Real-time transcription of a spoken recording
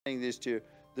saying this to you,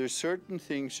 there's certain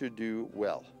things you do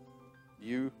well.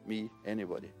 You, me,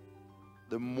 anybody.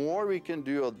 The more we can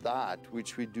do of that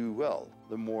which we do well,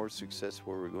 the more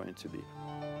successful we're going to be.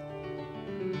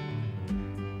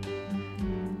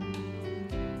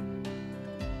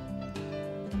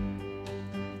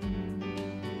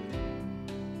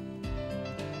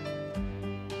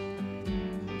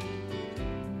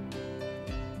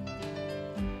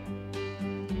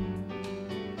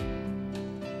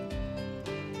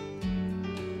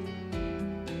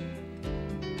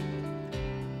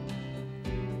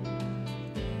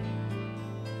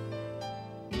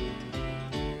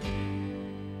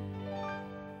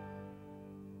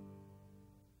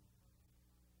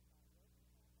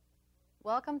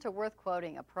 Welcome to Worth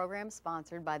Quoting, a program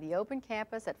sponsored by the Open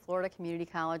Campus at Florida Community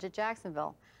College at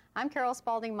Jacksonville. I'm Carol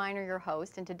Spalding Minor, your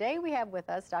host, and today we have with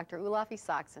us Dr. Olaf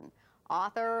Isachsen,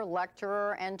 author,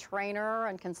 lecturer, and trainer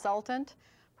and consultant,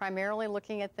 primarily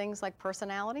looking at things like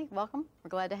personality. Welcome. We're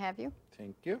glad to have you.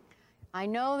 Thank you. I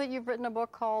know that you've written a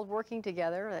book called Working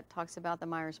Together that talks about the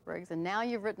Myers-Briggs, and now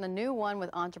you've written a new one with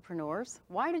entrepreneurs.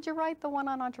 Why did you write the one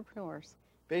on entrepreneurs?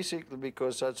 Basically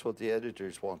because that's what the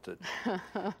editors wanted.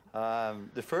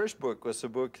 The first book was a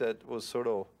book that was sort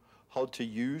of how to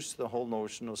use the whole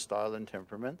notion of style and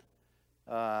temperament.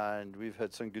 And we've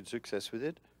had some good success with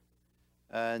it.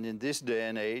 And in this day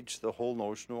and age, the whole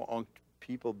notion of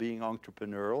people being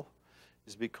entrepreneurial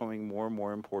is becoming more and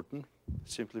more important,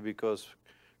 simply because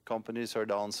companies are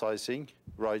downsizing,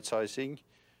 right-sizing,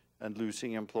 and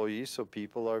losing employees. So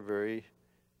people are very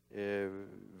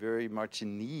much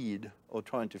in need of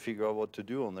trying to figure out what to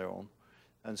do on their own.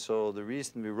 And so the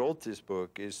reason we wrote this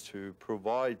book is to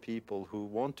provide people who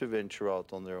want to venture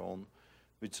out on their own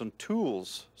with some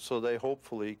tools so they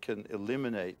hopefully can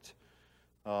eliminate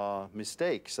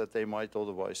mistakes that they might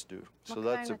otherwise do. What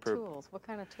kind of tools? What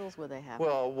kind of tools would they have?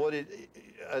 Well,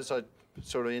 as I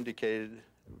sort of indicated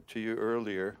to you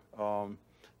earlier,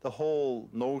 the whole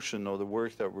notion of the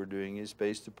work that we're doing is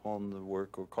based upon the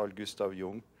work of Carl Gustav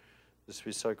Jung, the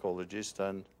Swiss psychologist,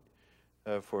 and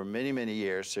for many, many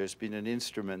years there's been an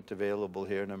instrument available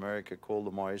here in America called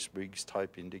the myers-briggs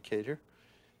type indicator,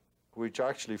 which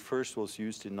actually first was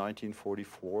used in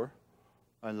 1944,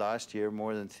 and last year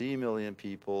more than 3 million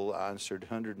people answered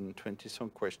 120-some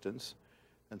questions,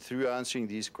 and through answering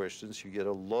these questions you get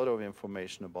a lot of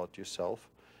information about yourself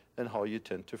and how you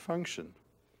tend to function.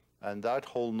 And that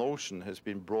whole notion has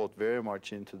been brought very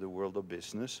much into the world of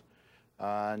business,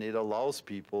 and it allows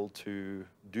people to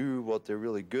do what they're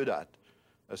really good at,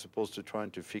 as opposed to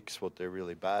trying to fix what they're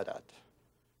really bad at.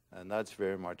 And that's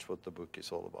very much what the book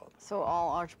is all about. So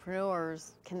all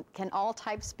entrepreneurs, can all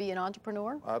types be an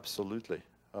entrepreneur? Absolutely.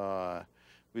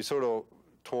 We sort of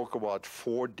talk about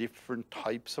 4 different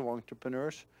types of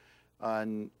entrepreneurs,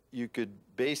 and you could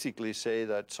basically say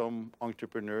that some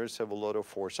entrepreneurs have a lot of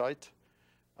foresight,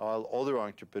 while other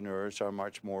entrepreneurs are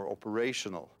much more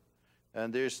operational.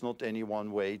 And there's not any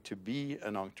one way to be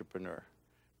an entrepreneur.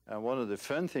 And one of the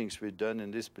fun things we've done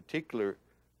in this particular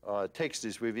text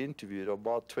is we've interviewed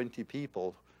about 20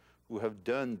 people who have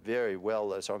done very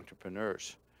well as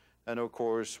entrepreneurs. And of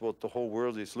course, what the whole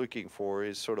world is looking for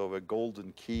is sort of a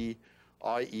golden key,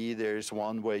 i.e. there's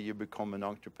one way you become an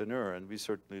entrepreneur, and we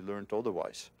certainly learned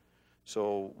otherwise.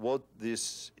 So what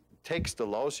this text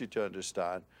allows you to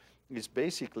understand is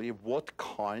basically what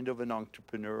kind of an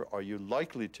entrepreneur are you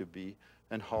likely to be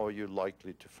and how are you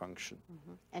likely to function.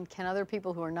 Mm-hmm. And can other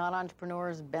people who are not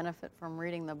entrepreneurs benefit from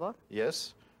reading the book?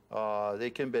 Yes, they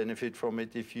can benefit from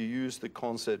it if you use the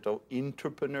concept of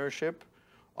entrepreneurship,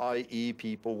 i.e.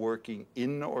 people working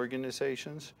in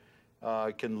organizations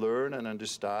can learn and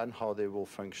understand how they will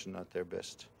function at their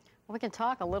best. We can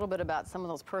talk a little bit about some of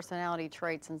those personality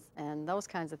traits and those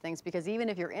kinds of things, because even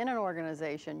if you're in an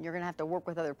organization, you're going to have to work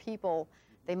with other people.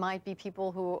 They might be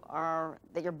people who are,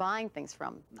 that you're buying things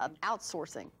from.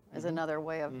 Outsourcing is another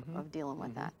way of dealing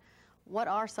with that. What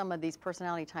are some of these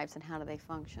personality types and how do they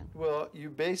function? Well, you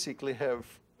basically have,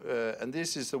 and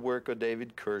this is the work of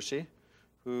David Kersey,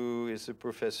 who is a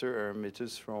professor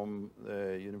emeritus from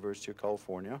the University of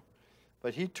California.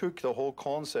 But he took the whole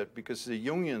concept, because the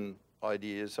Jungian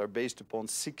ideas are based upon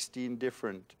 16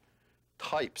 different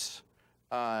types.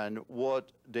 And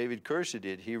what David Kersey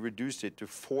did, he reduced it to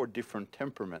 4 different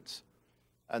temperaments.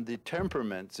 And the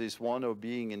temperaments is one of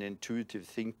being an intuitive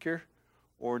thinker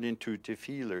or an intuitive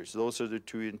feeler. Those are the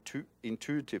 2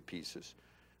 intuitive pieces.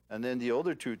 And then the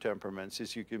other 2 temperaments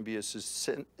is you can be a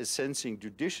sensing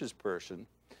judicious person,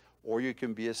 or you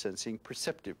can be a sensing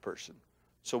perceptive person.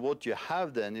 So what you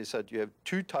have then is that you have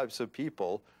 2 types of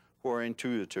people who are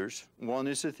intuitors. One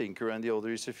is a thinker and the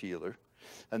other is a feeler.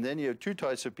 And then you have 2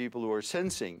 types of people who are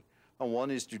sensing, and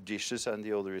one is judicious, and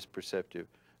the other is perceptive.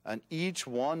 And each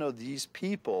one of these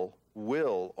people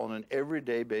will, on an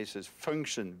everyday basis,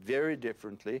 function very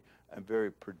differently and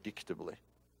very predictably.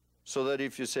 So that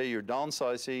if you say you're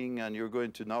downsizing and you're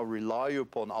going to now rely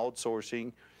upon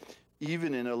outsourcing,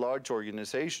 even in a large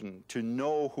organization, to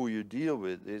know who you deal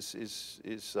with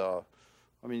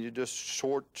I mean,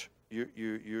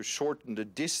 you shorten the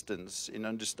distance in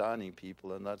understanding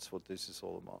people, and that's what this is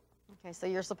all about. Okay, so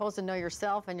you're supposed to know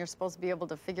yourself, and you're supposed to be able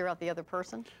to figure out the other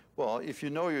person? Well, if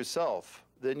you know yourself,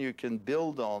 then you can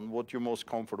build on what you're most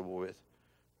comfortable with.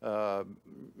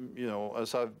 You know,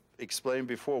 as I've explained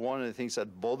before, one of the things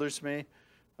that bothers me,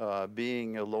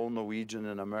 being a lone Norwegian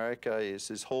in America, is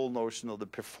this whole notion of the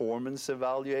performance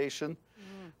evaluation.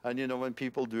 And you know, when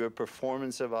people do a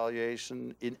performance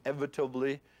evaluation,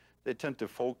 inevitably, they tend to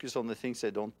focus on the things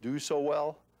they don't do so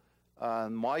well.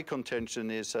 And my contention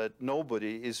is that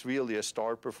nobody is really a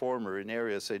star performer in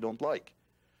areas they don't like.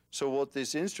 So what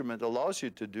this instrument allows you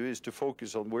to do is to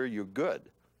focus on where you're good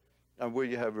and where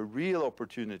you have a real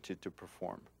opportunity to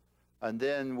perform. And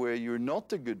then where you're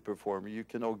not a good performer, you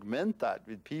can augment that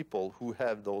with people who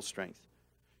have those strengths.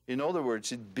 In other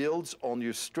words, it builds on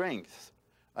your strengths,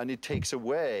 and it takes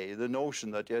away the notion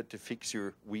that you have to fix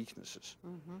your weaknesses.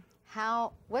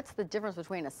 What's the difference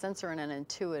between a sensor and an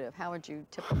intuitive? How would you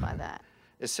typify that?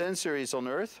 A sensor is on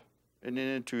Earth, and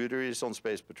an intuitor is on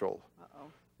space patrol.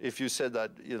 If you said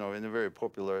that, you know, in a very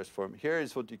popularized form. Here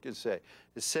is what you can say.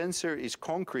 A sensor is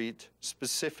concrete,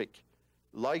 specific,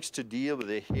 likes to deal with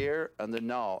the here and the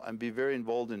now, and be very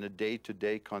involved in the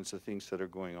day-to-day kinds of things that are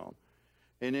going on.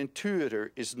 An intuitor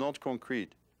is not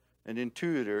concrete. An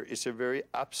intuitor is a very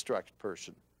abstract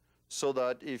person. So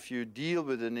that if you deal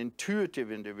with an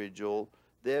intuitive individual,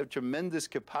 they have tremendous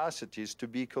capacities to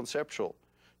be conceptual,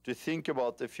 to think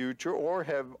about the future or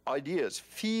have ideas.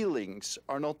 Feelings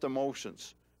are not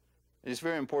emotions. It's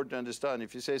very important to understand.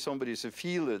 If you say somebody's a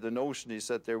feeler, the notion is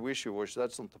that they're wishy-washy.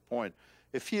 That's not the point.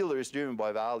 A feeler is driven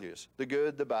by values: the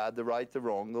good, the bad, the right, the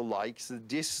wrong, the likes, the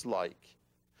dislike.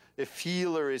 A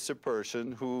feeler is a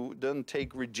person who doesn't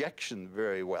take rejection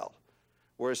very well,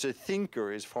 whereas a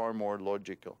thinker is far more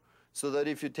logical. So that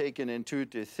if you take an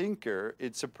intuitive thinker,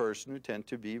 it's a person who tends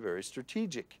to be very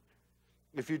strategic.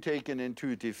 If you take an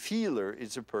intuitive feeler,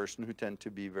 it's a person who tends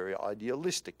to be very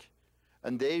idealistic.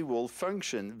 And they will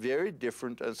function very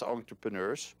different as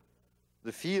entrepreneurs.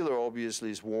 The feeler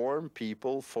obviously is warm,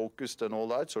 people, focused, and all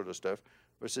that sort of stuff,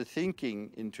 whereas a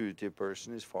thinking intuitive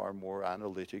person is far more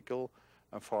analytical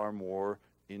and far more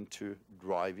into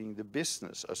driving the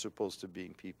business as opposed to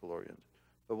being people-oriented.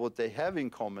 But what they have in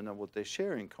common and what they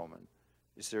share in common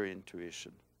is their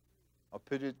intuition. I'll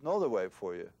put it another way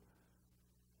for you.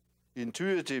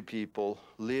 Intuitive people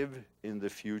live in the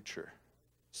future.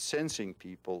 Sensing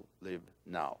people live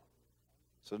now.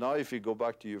 So now if you go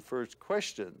back to your first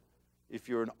question, if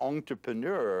you're an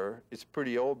entrepreneur, it's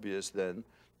pretty obvious then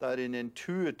that an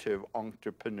intuitive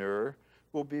entrepreneur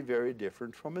will be very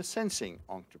different from a sensing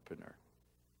entrepreneur.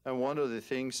 And one of the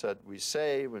things that we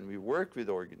say when we work with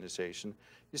organizations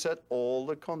is that all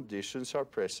the conditions are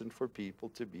present for people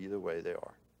to be the way they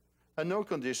are. And no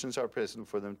conditions are present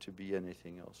for them to be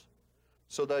anything else.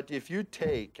 So that if you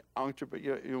take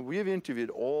we've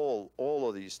interviewed all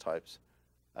of these types,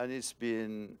 and it's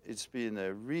been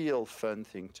a real fun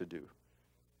thing to do.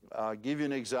 I'll give you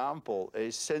an example.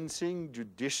 A sensing,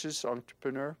 judicious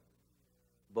entrepreneur,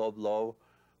 Bob Lowe,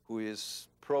 who is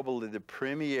probably the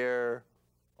premier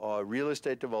real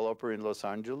estate developer in Los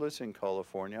Angeles in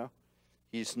California.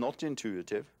 He's not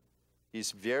intuitive.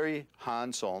 He's very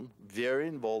hands-on, very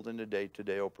involved in the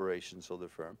day-to-day operations of the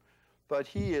firm. But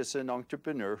he is an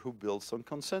entrepreneur who builds on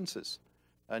consensus.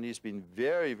 And he's been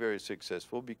very, very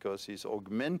successful because he's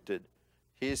augmented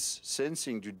his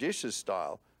sensing judicious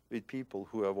style with people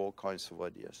who have all kinds of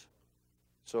ideas.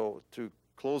 So to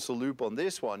close the loop on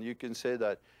this one, you can say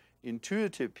that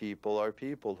intuitive people are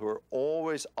people who are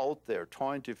always out there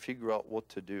trying to figure out what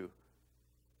to do.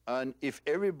 And if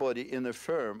everybody in the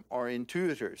firm are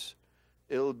intuitors,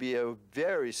 it'll be a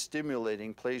very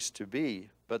stimulating place to be,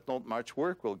 but not much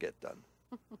work will get done.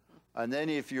 And then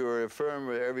if you're a firm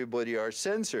where everybody are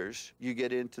sensors, you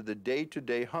get into the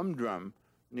day-to-day humdrum,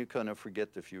 and you kind of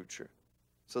forget the future.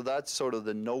 So that's sort of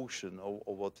the notion of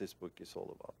what this book is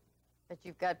all about. That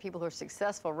you've got people who are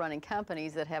successful running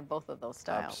companies that have both of those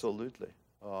styles. Absolutely.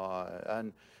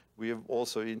 And we have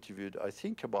also interviewed, I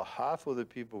think about half of the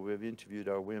people we have interviewed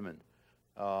are women.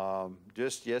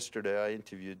 Just yesterday, I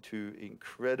interviewed two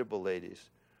incredible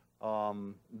ladies.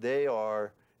 They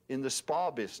are in the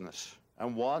spa business,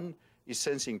 and one is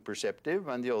sensing perceptive,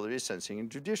 and the other is sensing and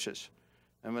judicious.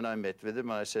 And when I met with them,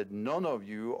 I said, none of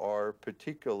you are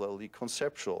particularly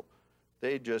conceptual.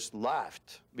 They just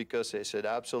laughed because they said,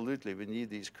 absolutely, we need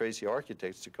these crazy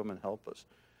architects to come and help us.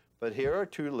 But here are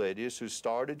two ladies who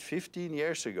started 15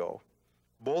 years ago.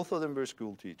 Both of them were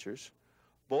school teachers.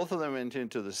 Both of them went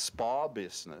into the spa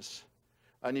business.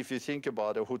 And if you think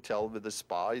about a hotel with a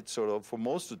spa, it's sort of, for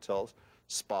most hotels,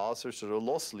 spas are sort of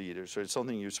loss leaders, or it's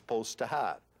something you're supposed to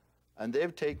have. And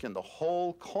they've taken the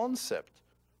whole concept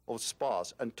of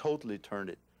spas and totally turned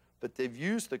it. But they've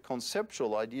used the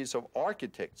conceptual ideas of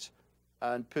architects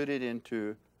and put it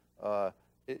into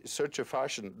such a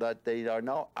fashion that they are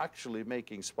now actually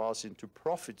making spas into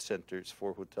profit centers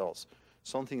for hotels,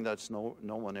 something that's no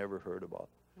one ever heard about.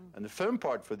 And the fun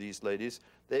part for these ladies,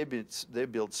 they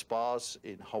built spas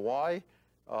in Hawaii,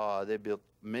 they built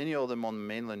many of them on the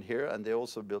mainland here, and they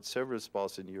also built several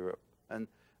spas in Europe.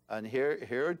 And here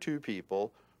are two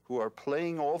people who are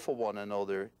playing off of one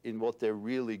another in what they're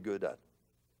really good at.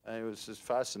 And it was just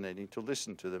fascinating to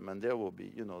listen to them, and there will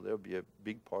be, there'll be a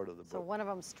big part of the book. So one of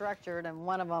them's structured and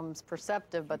one of them's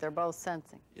perceptive, but they're both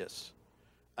sensing. Yes.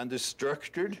 And the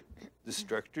structured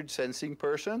sensing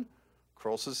person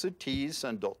crosses the T's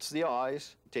and dots the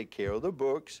I's, take care of the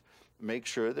books, make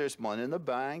sure there's money in the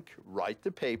bank, write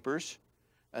the papers.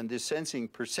 And the sensing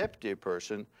perceptive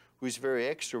person, who's very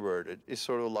extroverted, is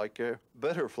sort of like a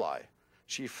butterfly.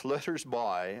 She flutters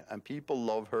by, and people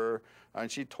love her, and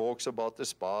she talks about the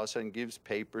spas and gives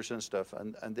papers and stuff,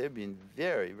 and they've been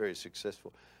very, very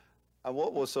successful. And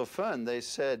what was so fun, they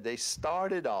said they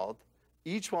started out,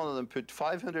 each one of them put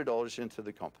 $500 into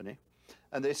the company,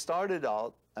 and they started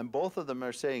out, and both of them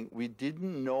are saying, we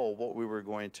didn't know what we were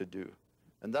going to do.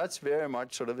 And that's very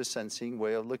much sort of a sensing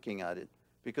way of looking at it.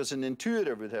 Because an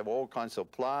intuitive would have all kinds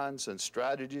of plans and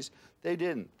strategies. They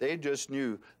didn't. They just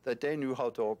knew that they knew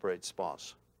how to operate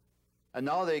spas. And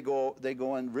now they go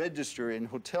and register in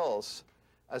hotels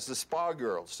as the spa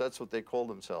girls. That's what they call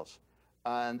themselves.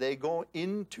 And they go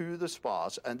into the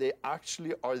spas, and they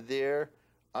actually are there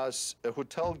as a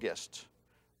hotel guest.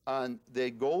 And they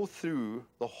go through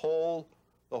the whole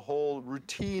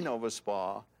routine of a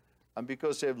spa. And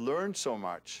because they've learned so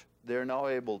much, they're now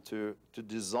able to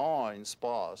design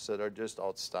spas that are just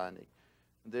outstanding.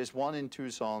 There's one in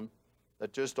Tucson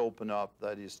that just opened up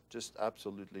that is just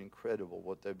absolutely incredible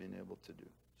what they've been able to do.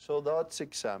 So that's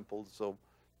examples of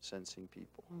sensing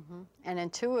people. Mm-hmm.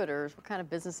 And intuitors, what kind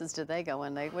of businesses do they go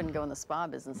in? They wouldn't go in the spa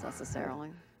business necessarily.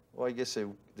 Well, I guess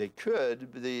they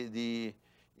could. The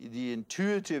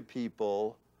intuitive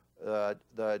people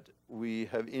that we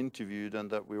have interviewed and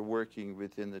that we're working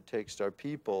with in the text are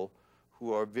people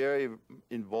who are very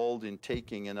involved in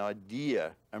taking an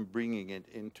idea and bringing it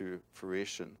into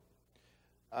fruition.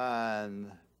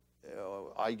 And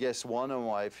I guess one of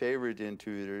my favorite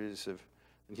intuitors, and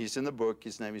he's in the book,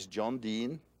 his name is John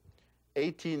Dean.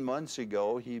 18 months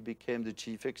ago, he became the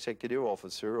chief executive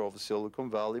officer of Silicon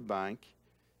Valley Bank.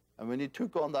 And when he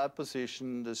took on that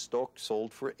position, the stock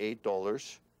sold for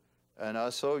 $8. And I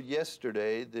saw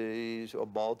yesterday,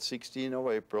 about 16th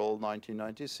of April,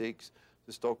 1996,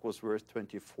 the stock was worth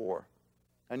 24.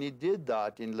 And he did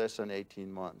that in less than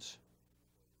 18 months.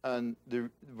 And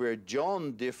where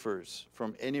John differs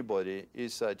from anybody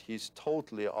is that he's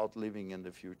totally outliving in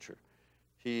the future.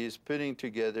 He is putting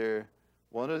together,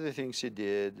 one of the things he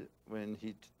did when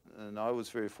and I was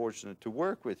very fortunate to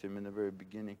work with him in the very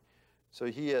beginning. So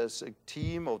he has a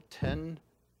team of 10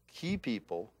 key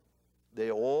people.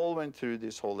 They all went through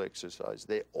this whole exercise.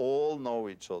 They all know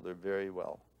each other very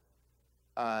well.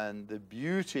 And the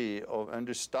beauty of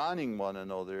understanding one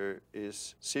another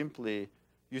is simply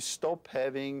you stop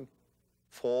having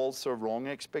false or wrong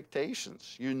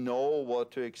expectations. You know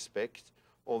what to expect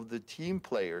of the team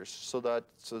players, so that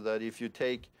if you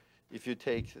take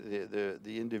the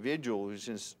individual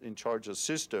who's in charge of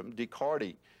system,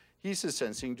 Descartes, he's a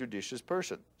sensing, judicious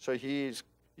person. So he's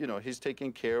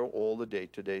taking care of all the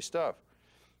day-to-day stuff.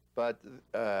 But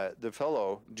the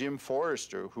fellow Jim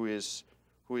Forrester, who is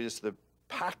the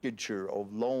packager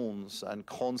of loans and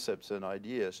concepts and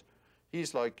ideas,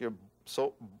 he's like a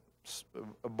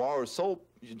bar of soap.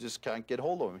 You just can't get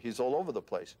hold of him. He's all over the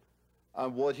place.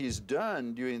 And what he's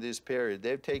done during this period,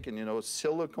 they've taken,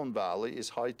 Silicon Valley is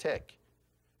high tech.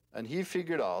 And he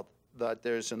figured out that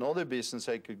there's another business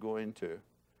they could go into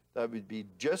that would be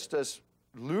just as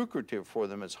lucrative for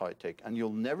them as high tech. And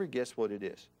you'll never guess what it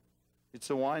is. It's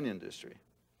the wine industry.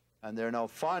 And they're now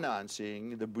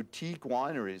financing the boutique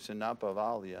wineries in Napa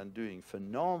Valley and doing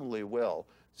phenomenally well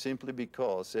simply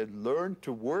because they've learned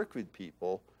to work with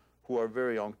people who are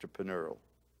very entrepreneurial.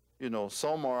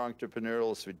 Some are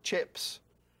entrepreneurial with chips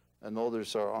and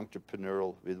others are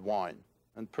entrepreneurial with wine.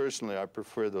 And personally, I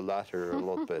prefer the latter a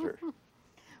lot better.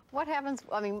 What happens,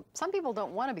 I mean, some people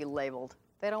don't want to be labeled.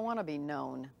 They don't want to be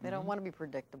known. They don't want to be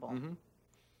predictable. You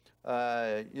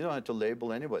don't have to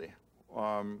label anybody.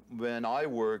 When I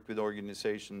work with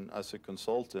organization as a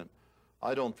consultant,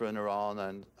 I don't run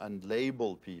around and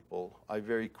label people. I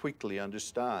very quickly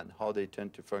understand how they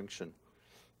tend to function.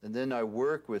 And then I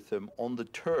work with them on the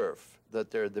turf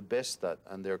that they're the best at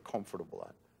and they're comfortable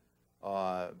at.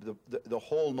 The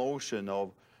whole notion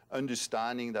of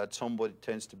understanding that somebody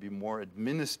tends to be more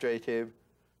administrative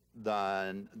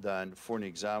than for an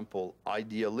example,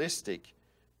 idealistic,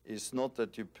 is not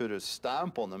that you put a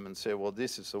stamp on them and say, well,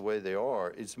 this is the way they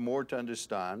are. It's more to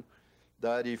understand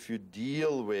that if you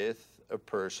deal with a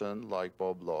person like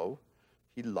Bob Lowe,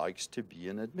 he likes to be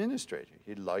an administrator.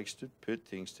 He likes to put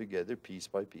things together piece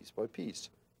by piece by piece.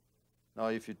 Now,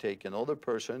 if you take another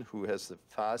person who has the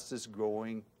fastest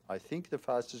growing, I think the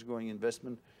fastest growing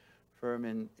investment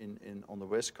firm on the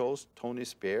West Coast, Tony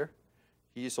Spear,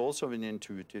 he's also an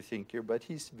intuitive thinker, but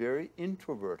he's very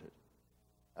introverted.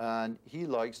 And he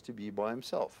likes to be by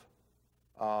himself.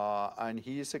 And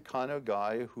he's the kind of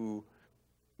guy who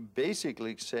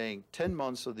basically saying 10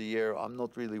 months of the year, I'm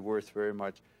not really worth very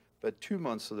much, but 2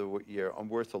 months of the year, I'm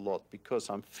worth a lot because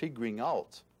I'm figuring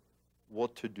out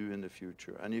what to do in the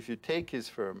future. And if you take his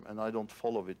firm, and I don't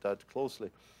follow it that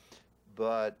closely,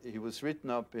 but he was written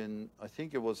up in, I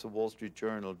think it was the Wall Street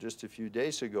Journal just a few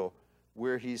days ago,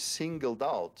 where he's singled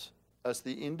out as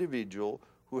the individual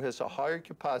who has a higher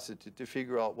capacity to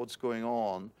figure out what's going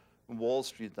on in Wall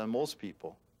Street than most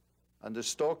people. And the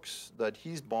stocks that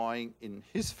he's buying in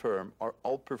his firm are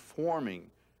outperforming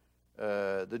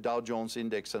the Dow Jones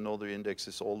index and other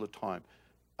indexes all the time.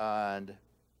 And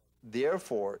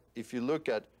therefore, if you look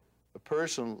at a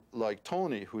person like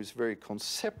Tony, who is very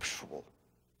conceptual,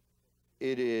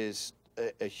 it is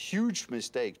a huge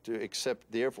mistake to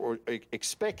expect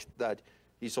that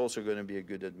he's also going to be a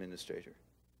good administrator.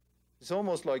 It's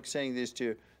almost like saying this to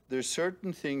you, there's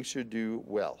certain things you do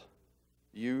well.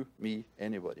 You, me,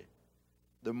 anybody.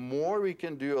 The more we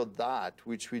can do of that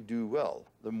which we do well,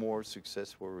 the more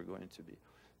successful we're going to be.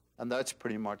 And that's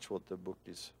pretty much what the book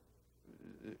is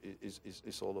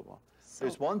all about. So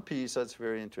there's one piece that's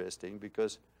very interesting,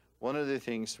 because one of the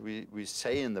things we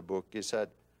say in the book is that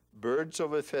birds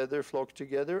of a feather flock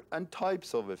together and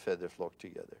types of a feather flock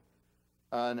together.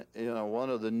 And one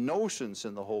of the notions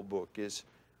in the whole book is,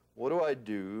 what do I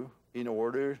do in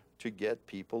order to get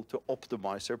people to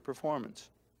optimize their performance?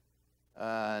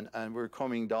 And we're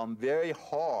coming down very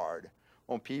hard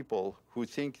on people who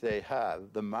think they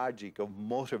have the magic of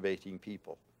motivating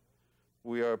people.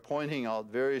 We are pointing out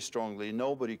very strongly,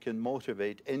 nobody can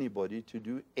motivate anybody to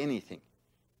do anything.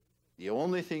 The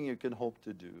only thing you can hope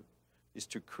to do is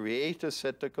to create a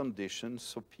set of conditions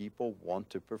so people want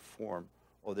to perform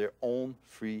of their own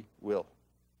free will.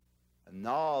 And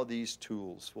now these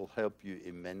tools will help you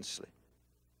immensely.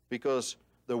 Because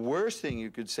the worst thing you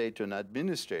could say to an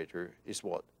administrator is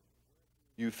what?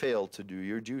 You failed to do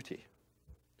your duty.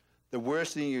 The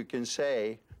worst thing you can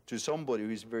say to somebody who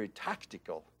is very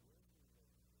tactical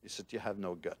is that you have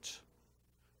no guts.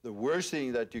 The worst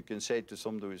thing that you can say to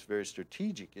somebody who is very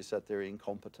strategic is that they're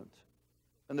incompetent.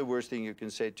 And the worst thing you can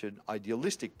say to an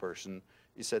idealistic person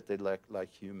is that they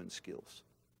lack human skills.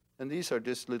 And these are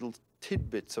just little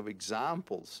tidbits of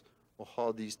examples of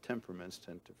how these temperaments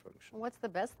tend to function. What's the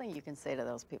best thing you can say to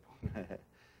those people?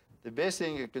 The best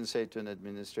thing you can say to an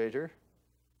administrator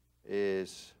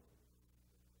is,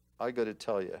 I got to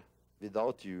tell you,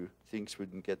 without you, things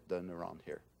wouldn't get done around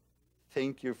here.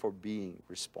 Thank you for being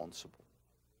responsible.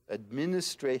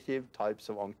 Administrative types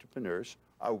of entrepreneurs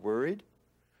are worried.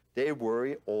 They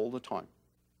worry all the time.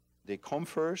 They come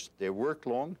first, they work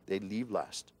long, they leave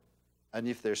last. And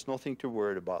if there's nothing to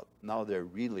worry about, now they're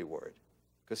really worried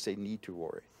because they need to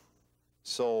worry.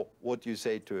 So what you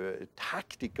say to a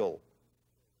tactical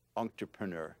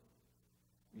entrepreneur,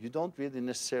 you don't really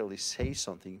necessarily say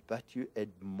something, but you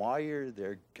admire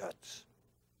their guts.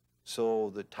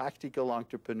 So the tactical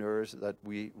entrepreneurs that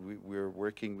we're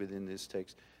working with in this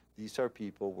text, these are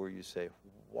people where you say,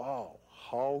 wow,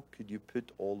 how could you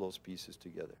put all those pieces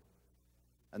together?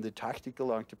 And the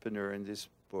tactical entrepreneur in this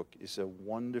book is a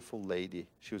wonderful lady.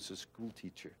 She was a school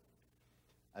teacher.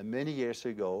 And many years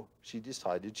ago, she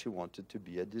decided she wanted to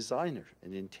be a designer,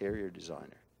 an interior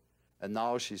designer. And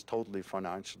now she's totally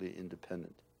financially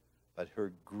independent. But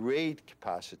her great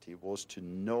capacity was to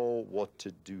know what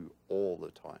to do all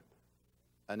the time.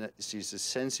 And she's a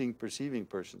sensing, perceiving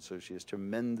person, so she has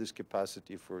tremendous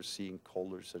capacity for seeing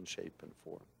colors and shape and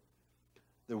form.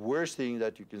 The worst thing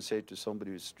that you can say to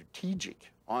somebody who's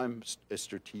strategic, I'm a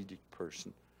strategic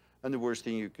person, And the worst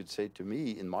thing you could say to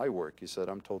me in my work is that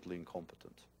I'm totally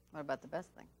incompetent. What about the best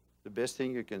thing? The best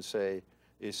thing you can say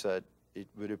is that it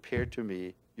would appear to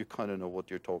me you kind of know what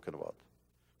you're talking about.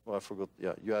 Well, I forgot.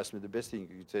 Yeah, you asked me the best thing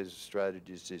you could say as a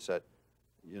strategist is that,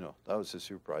 that was a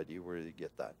super idea. Where did you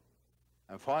get that?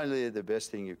 And finally, the best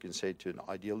thing you can say to an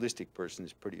idealistic person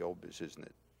is pretty obvious, isn't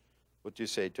it? What you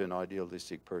say to an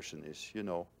idealistic person is,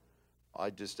 I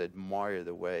just admire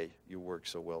the way you work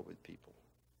so well with people.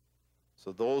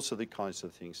 So those are the kinds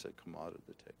of things that come out of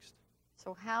the text.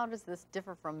 So how does this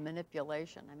differ from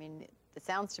manipulation? I mean, it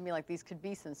sounds to me like these could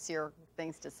be sincere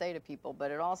things to say to people,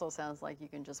 but it also sounds like you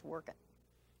can just work it.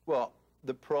 Well,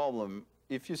 the problem,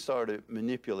 if you start to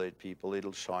manipulate people,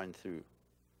 it'll shine through.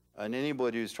 And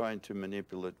anybody who's trying to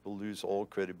manipulate will lose all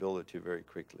credibility very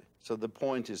quickly. So the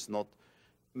point is not,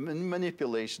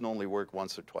 manipulation only works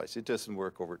once or twice. It doesn't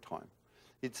work over time.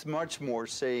 It's much more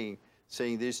saying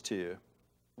this to you.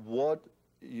 What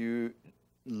you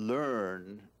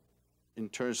learn in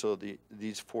terms of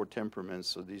these 4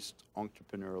 temperaments, or these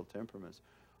entrepreneurial temperaments,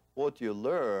 what you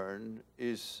learn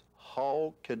is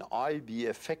how can I be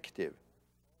effective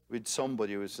with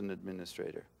somebody who is an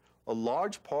administrator. A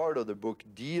large part of the book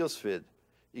deals with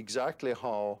exactly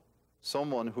how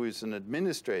someone who is an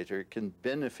administrator can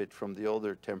benefit from the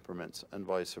other temperaments and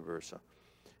vice versa.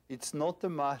 It's not a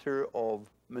matter of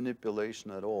manipulation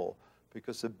at all,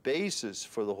 because the basis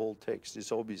for the whole text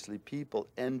is obviously people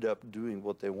end up doing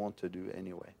what they want to do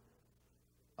anyway.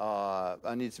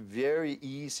 And it's very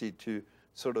easy to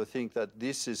sort of think that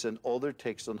this is another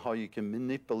text on how you can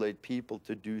manipulate people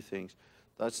to do things.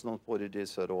 That's not what it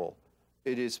is at all.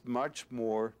 It is much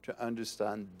more to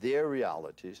understand their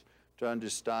realities, to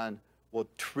understand what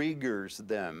triggers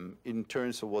them in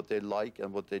terms of what they like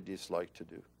and what they dislike to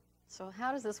do. So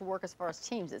how does this work as far as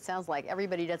teams? It sounds like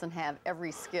everybody doesn't have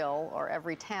every skill or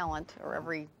every talent or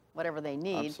every whatever they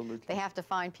need. Absolutely. They have to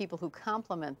find people who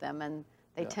complement them, and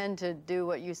they tend to do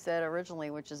what you said originally,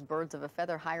 which is birds of a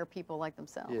feather, hire people like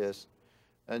themselves. Yes.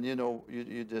 And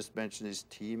you just mentioned this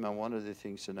team, and one of the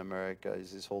things in America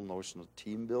is this whole notion of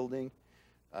team building.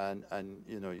 And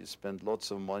you spend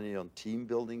lots of money on team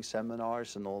building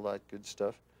seminars and all that good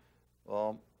stuff.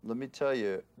 Well, let me tell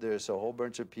you, there's a whole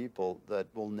bunch of people that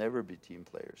will never be team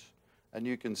players. And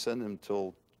you can send them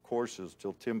to courses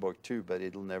till Timbuktu, but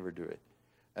it'll never do it.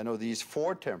 And of these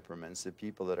 4 temperaments, the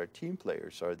people that are team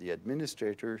players are the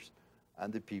administrators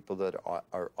and the people that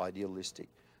are idealistic.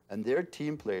 And they're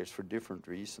team players for different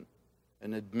reasons.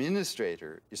 An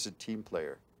administrator is a team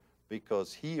player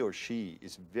because he or she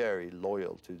is very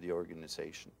loyal to the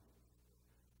organization.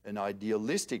 An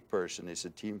idealistic person is a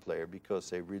team player because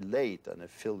they relate and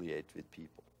affiliate with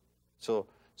people. So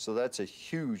that's a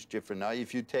huge difference. Now,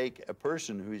 if you take a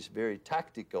person who is very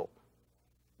tactical,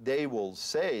 they will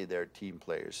say they're team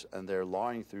players and they're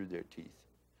lying through their teeth.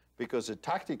 Because a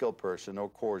tactical person,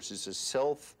 of course, is a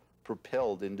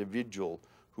self-propelled individual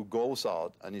who goes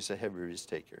out and is a heavy risk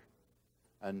taker.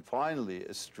 And finally,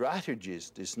 a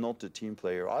strategist is not a team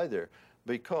player either,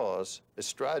 because a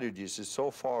strategist is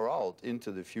so far out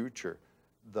into the future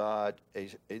that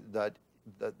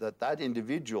that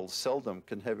individual seldom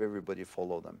can have everybody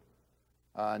follow them.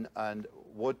 And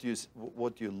what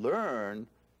you learn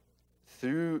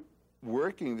through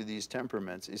working with these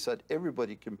temperaments is that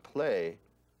everybody can play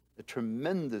a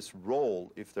tremendous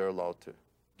role if they're allowed to.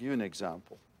 Give you an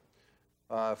example.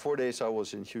 4 days I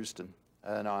was in Houston,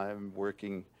 and I'm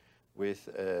working with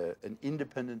an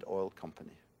independent oil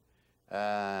company.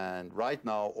 And right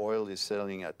now, oil is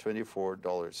selling at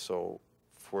 $24. So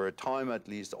for a time at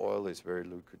least, oil is very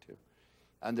lucrative.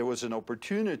 And there was an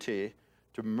opportunity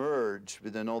to merge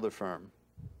with another firm.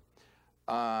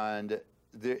 And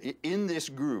in this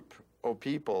group of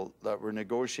people that were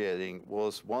negotiating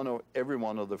was every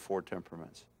one of the 4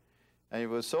 temperaments. And it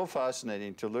was so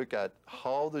fascinating to look at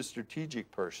how the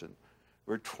strategic person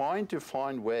were trying to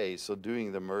find ways of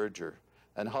doing the merger,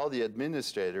 and how the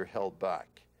administrator held back,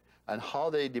 and how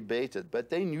they debated. But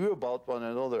they knew about one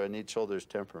another and each other's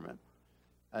temperament.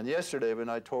 And yesterday, when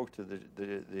I talked to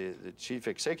the chief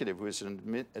executive, who is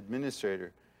an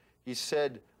administrator, he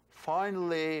said,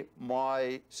 finally,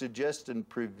 my suggestion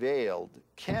prevailed.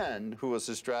 Ken, who was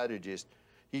a strategist,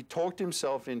 he talked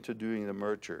himself into doing the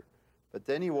merger. But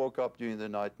then he woke up during the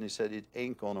night and he said, it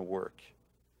ain't gonna work.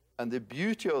 And the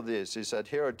beauty of this is that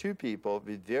here are 2 people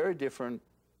with very different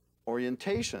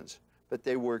orientations, but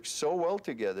they work so well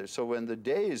together, so when the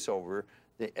day is over,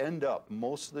 they end up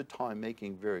most of the time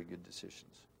making very good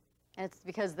decisions. And it's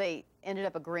because they ended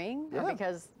up agreeing? Yeah, or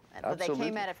because but they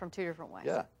came at it from 2 different ways?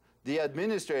 Yeah. The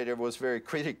administrator was very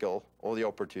critical of the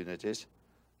opportunities.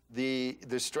 The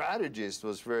strategist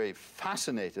was very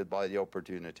fascinated by the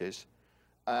opportunities,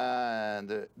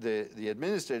 and the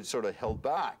administrator sort of held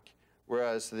back,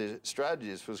 whereas the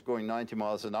strategist was going 90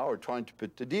 miles an hour trying to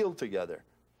put the deal together.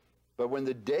 But when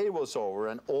the day was over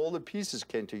and all the pieces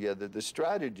came together, the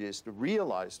strategist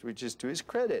realized, which is to his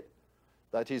credit,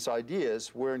 that his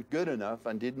ideas weren't good enough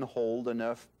and didn't hold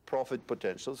enough profit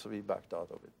potential, so he backed out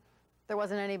of it. There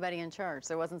wasn't anybody in charge.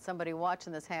 There wasn't somebody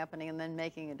watching this happening and then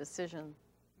making a decision.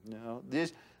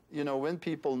 When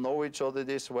people know each other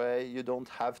this way, you don't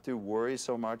have to worry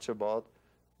so much about,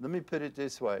 let me put it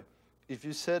this way, if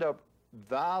you set up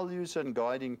values and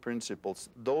guiding principles,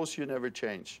 those you never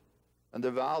change. And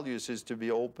the values is to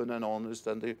be open and honest,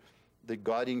 and the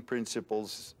guiding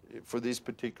principles for this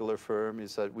particular firm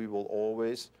is that we will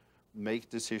always make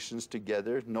decisions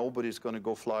together. Nobody's going to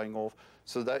go flying off.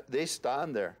 So that they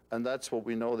stand there, and that's what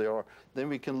we know they are. Then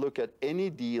we can look at any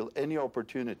deal, any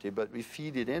opportunity, but we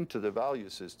feed it into the value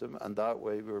system, and that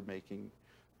way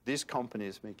this company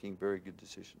is making very good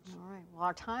decisions. All right. Well,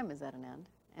 our time is at an end.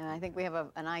 And I think we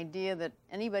have an idea that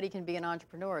anybody can be an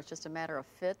entrepreneur. It's just a matter of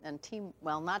fit and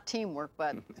not teamwork,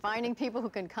 but finding people who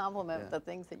can complement the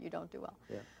things that you don't do well.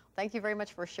 Yeah. Thank you very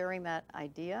much for sharing that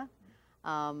idea.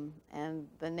 And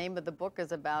the name of the book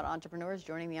is about entrepreneurs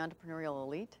joining the entrepreneurial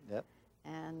elite. Yep.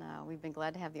 And we've been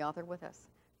glad to have the author with us.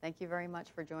 Thank you very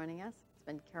much for joining us. It's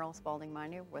been Carol Spalding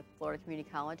Minor with Florida Community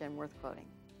College and Worth Quoting.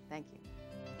 Thank you.